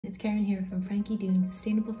it's Karen here from Frankie doing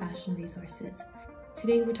Sustainable Fashion Resources.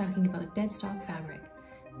 Today we're talking about dead stock fabric.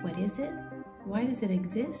 What is it? Why does it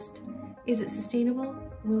exist? Is it sustainable?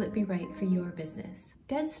 Will it be right for your business?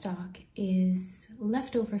 Dead stock is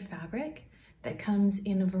leftover fabric that comes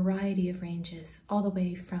in a variety of ranges, all the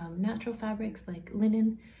way from natural fabrics like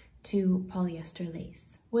linen to polyester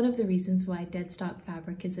lace. One of the reasons why dead stock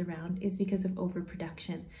fabric is around is because of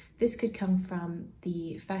overproduction. This could come from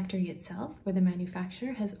the factory itself, where the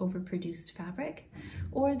manufacturer has overproduced fabric,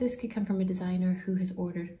 or this could come from a designer who has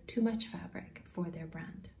ordered too much fabric for their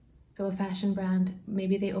brand. So a fashion brand,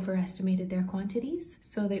 maybe they overestimated their quantities,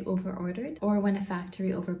 so they overordered, or when a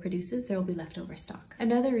factory overproduces, there will be leftover stock.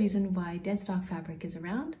 Another reason why dead stock fabric is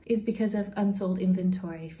around is because of unsold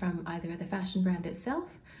inventory from either the fashion brand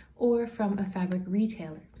itself or from a fabric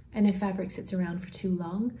retailer. And if fabric sits around for too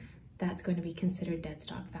long, that's going to be considered dead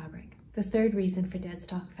stock fabric. The third reason for dead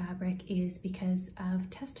stock fabric is because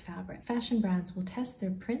of test fabric. Fashion brands will test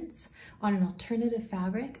their prints on an alternative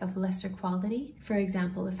fabric of lesser quality. For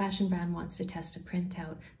example, a fashion brand wants to test a print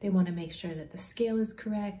out. They want to make sure that the scale is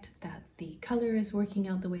correct, that the color is working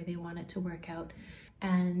out the way they want it to work out,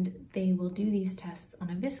 and they will do these tests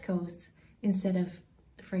on a viscose instead of,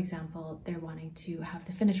 for example, they're wanting to have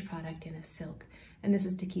the finished product in a silk, and this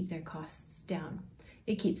is to keep their costs down.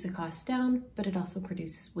 It keeps the costs down, but it also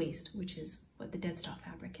produces waste, which is what the dead stock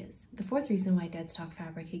fabric is. The fourth reason why dead stock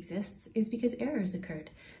fabric exists is because errors occurred.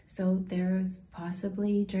 So there's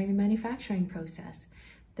possibly during the manufacturing process,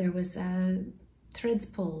 there was threads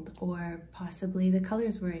pulled, or possibly the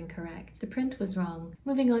colors were incorrect. The print was wrong.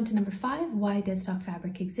 Moving on to number 5, why dead stock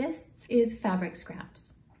fabric exists is fabric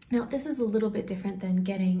scraps. Now, this is a little bit different than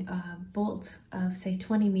getting a bolt of, say,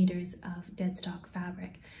 20 meters of dead stock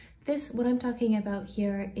fabric. What I'm talking about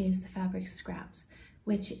here is the fabric scraps,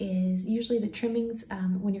 which is usually the trimmings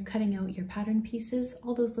when you're cutting out your pattern pieces,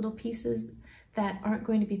 all those little pieces that aren't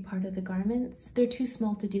going to be part of the garments. They're too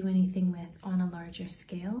small to do anything with on a larger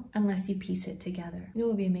scale unless you piece it together. You know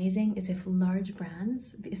what would be amazing is if large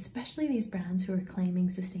brands, especially these brands who are claiming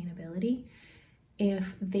sustainability,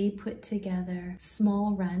 if they put together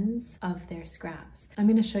small runs of their scraps. I'm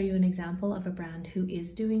going to show you an example of a brand who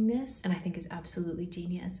is doing this, and I think is absolutely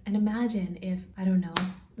genius. And imagine if, I don't know,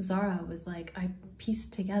 Zara was like, I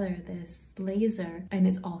pieced together this blazer and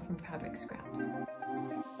it's all from fabric scraps.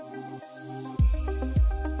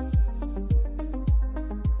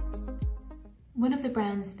 One of the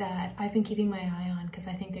brands that I've been keeping my eye on, because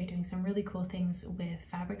I think they're doing some really cool things with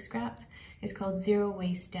fabric scraps, is called Zero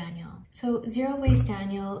Waste Daniel. So Zero Waste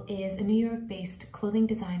Daniel is a New York-based clothing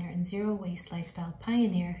designer and zero waste lifestyle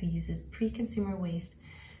pioneer who uses pre-consumer waste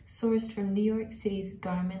sourced from New York City's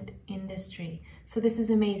garment industry. So this is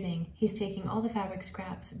amazing. He's taking all the fabric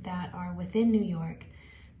scraps that are within New York,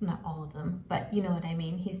 not all of them, but you know what I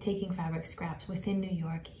mean. He's taking fabric scraps within New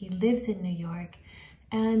York. He lives in New York.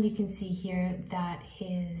 And you can see here that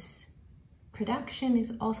his production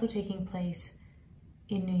is also taking place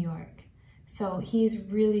in New York. So he's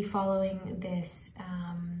really following this,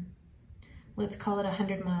 let's call it a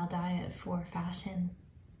 100-mile diet for fashion.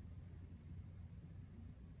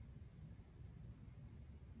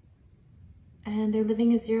 And they're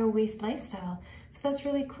living a zero waste lifestyle. So that's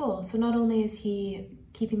really cool. So not only is he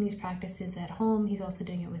keeping these practices at home, he's also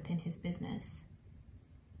doing it within his business.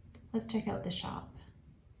 Let's check out the shop.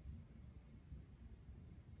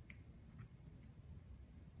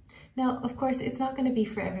 Now, of course, it's not going to be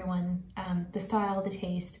for everyone, the style, the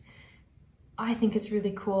taste. I think it's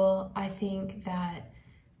really cool. I think that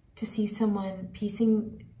to see someone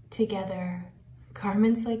piecing together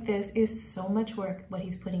garments like this is so much work, what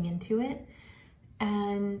he's putting into it.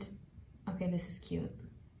 And, okay, this is cute.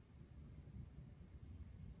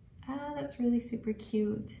 Ah, that's really super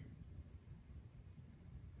cute.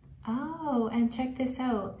 Oh, and check this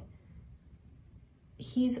out.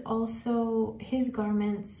 His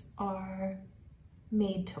garments are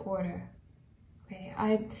made to order. Okay,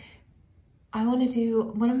 I want to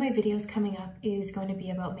do, one of my videos coming up is going to be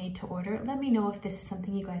about made to order. Let me know if this is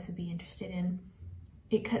something you guys would be interested in.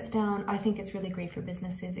 It cuts down, I think it's really great for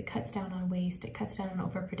businesses. It cuts down on waste, it cuts down on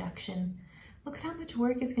overproduction. Look at how much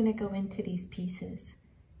work is going to go into these pieces.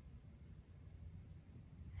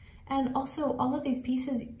 And also, all of these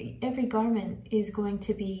pieces, every garment is going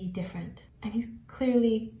to be different. And he's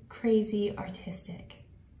clearly crazy artistic.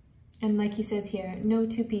 And like he says here, no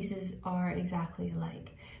two pieces are exactly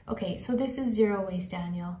alike. Okay, so this is Zero Waste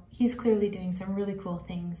Daniel. He's clearly doing some really cool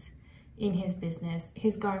things in his business.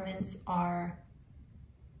 His garments are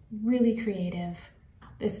really creative.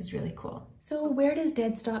 This is really cool. So where does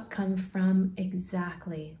dead stock come from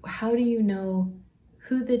exactly? How do you know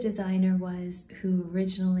who the designer was who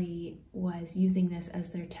originally was using this as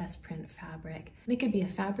their test print fabric. And it could be a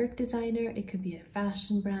fabric designer, it could be a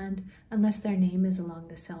fashion brand, unless their name is along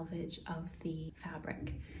the selvage of the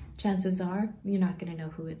fabric. Chances are you're not going to know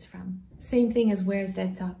who it's from. Same thing as where's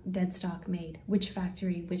DEADSTOCK made, which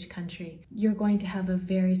factory, which country. You're going to have a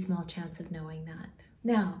very small chance of knowing that.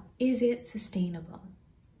 Now, is it sustainable?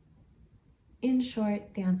 In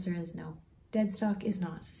short, the answer is no. DEADSTOCK is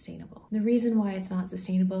not sustainable. The reason why it's not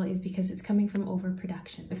sustainable is because it's coming from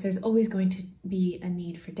overproduction. If there's always going to be a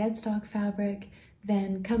need for DEADSTOCK fabric,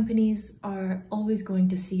 then companies are always going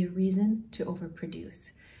to see a reason to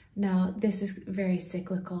overproduce. Now, this is very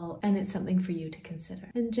cyclical and it's something for you to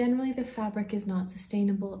consider. And generally the fabric is not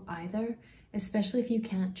sustainable either, especially if you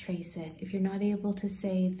can't trace it. If you're not able to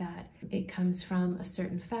say that it comes from a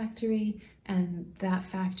certain factory and that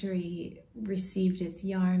factory received its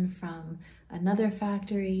yarn from another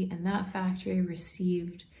factory and that factory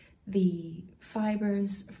received the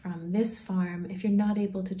fibers from this farm, if you're not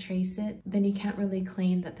able to trace it, then you can't really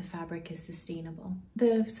claim that the fabric is sustainable.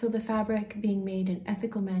 So the fabric being made in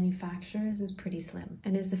ethical manufacturers is pretty slim.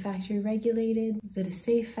 And is the factory regulated? Is it a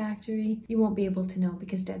safe factory? You won't be able to know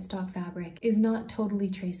because DEADSTOCK fabric is not totally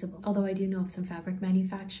traceable. Although I do know of some fabric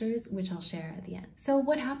manufacturers, which I'll share at the end. So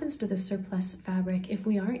what happens to the surplus fabric if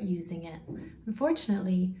we aren't using it?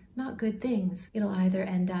 Unfortunately, not good things. It'll either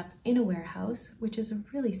end up in a warehouse, which is a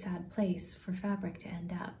really sad place for fabric to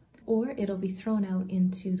end up, or it'll be thrown out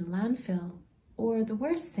into the landfill, or the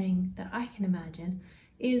worst thing that I can imagine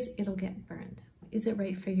is it'll get burned. Is it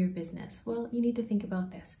right for your business? Well, you need to think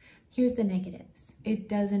about this. Here's the negatives. It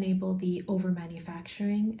does enable the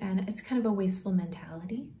over-manufacturing, and it's kind of a wasteful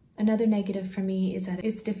mentality. Another negative for me is that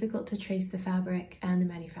it's difficult to trace the fabric and the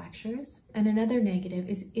manufacturers. And another negative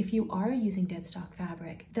is if you are using DEADSTOCK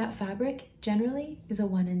fabric, that fabric generally is a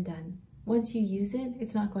one and done. Once you use it,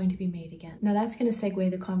 it's not going to be made again. Now that's going to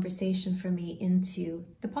segue the conversation for me into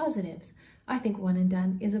the positives. I think one and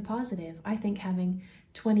done is a positive. I think having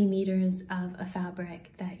 20 meters of a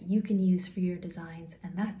fabric that you can use for your designs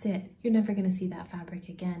and that's it. You're never going to see that fabric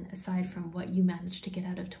again aside from what you managed to get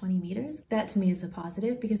out of 20 meters. That to me is a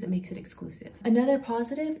positive because it makes it exclusive. Another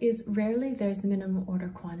positive is rarely there's the minimum order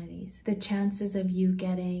quantities. The chances of you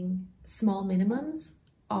getting small minimums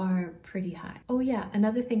are pretty high. Oh yeah,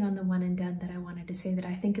 another thing on the one and done that I wanted to say that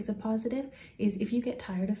I think is a positive is if you get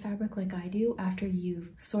tired of fabric like I do after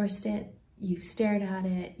you've sourced it, you've stared at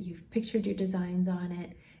it, you've pictured your designs on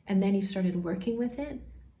it, and then you've started working with it,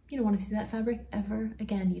 you don't want to see that fabric ever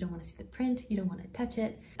again. You don't want to see the print, you don't want to touch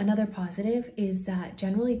it. Another positive is that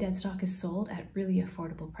generally DEADSTOCK is sold at really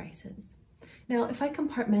affordable prices. Now, if I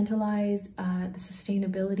compartmentalize the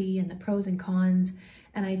sustainability and the pros and cons,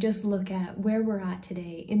 and I just look at where we're at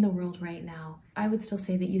today in the world right now, I would still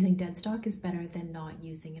say that using DEADSTOCK is better than not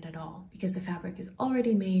using it at all because the fabric is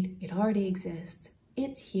already made, it already exists,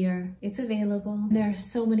 it's here, it's available. There are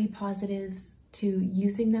so many positives to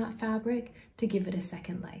using that fabric to give it a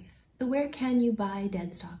second life. So where can you buy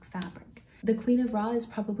DEADSTOCK fabric? The Queen of Raw is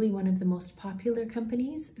probably one of the most popular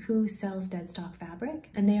companies who sells DEADSTOCK fabric,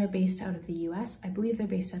 and they are based out of the US. I believe they're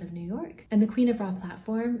based out of New York. And the Queen of Raw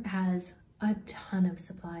platform has a ton of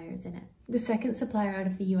suppliers in it. The second supplier out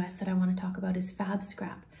of the US that I want to talk about is Fab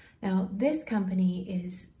Scrap. Now, this company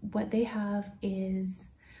is, what they have is,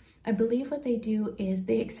 I believe what they do is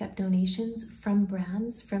they accept donations from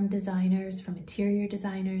brands, from designers, from interior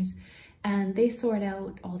designers, and they sort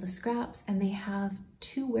out all the scraps, and they have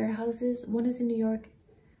 2 warehouses. One is in New York,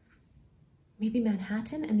 maybe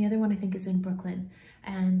Manhattan, and the other one I think is in Brooklyn.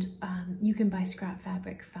 And you can buy scrap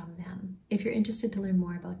fabric from them. If you're interested to learn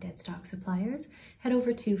more about DEADSTOCK suppliers, head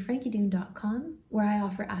over to frankiedoon.com, where I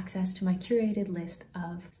offer access to my curated list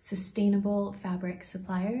of sustainable fabric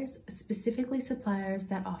suppliers, specifically suppliers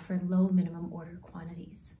that offer low minimum order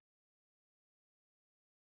quantities.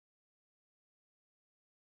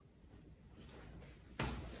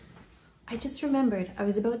 I just remembered, I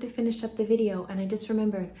was about to finish up the video and I just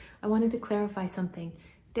remembered I wanted to clarify something.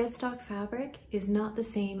 DEADSTOCK fabric is not the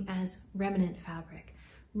same as remnant fabric.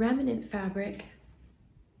 Remnant fabric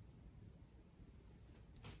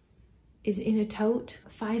is in a tote,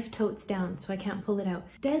 5 totes down, so I can't pull it out.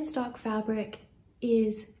 DEADSTOCK fabric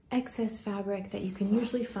is excess fabric that you can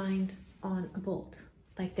usually find on a bolt,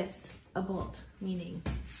 like this. A bolt, meaning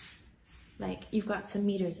like you've got some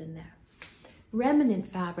meters in there. Remnant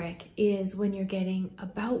fabric is when you're getting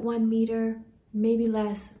about 1 meter, maybe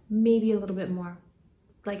less, maybe a little bit more.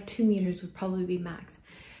 Like 2 meters would probably be max.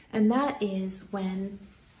 And that is when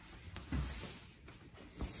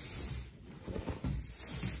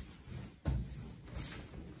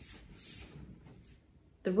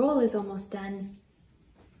the roll is almost done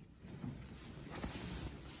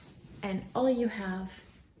and all you have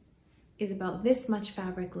is about this much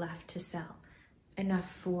fabric left to sell. Enough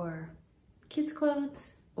for kids'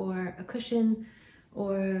 clothes or a cushion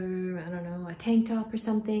or, I don't know, a tank top or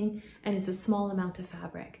something, and it's a small amount of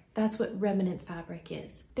fabric. That's what remnant fabric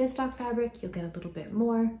is. Deadstock fabric, you'll get a little bit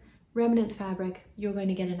more. Remnant fabric, you're going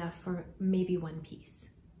to get enough for maybe one piece.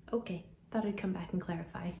 Okay, thought I'd come back and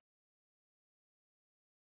clarify.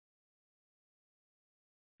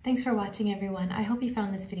 Thanks for watching, everyone. I hope you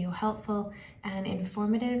found this video helpful and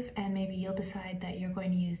informative, and maybe you'll decide that you're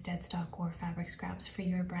going to use Deadstock or fabric scraps for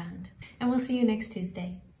your brand. And we'll see you next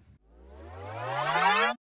Tuesday.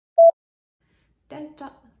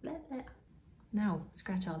 Deadstock. No,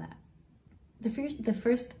 scratch all that. The first.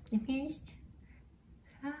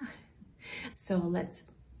 So let's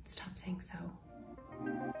stop saying so.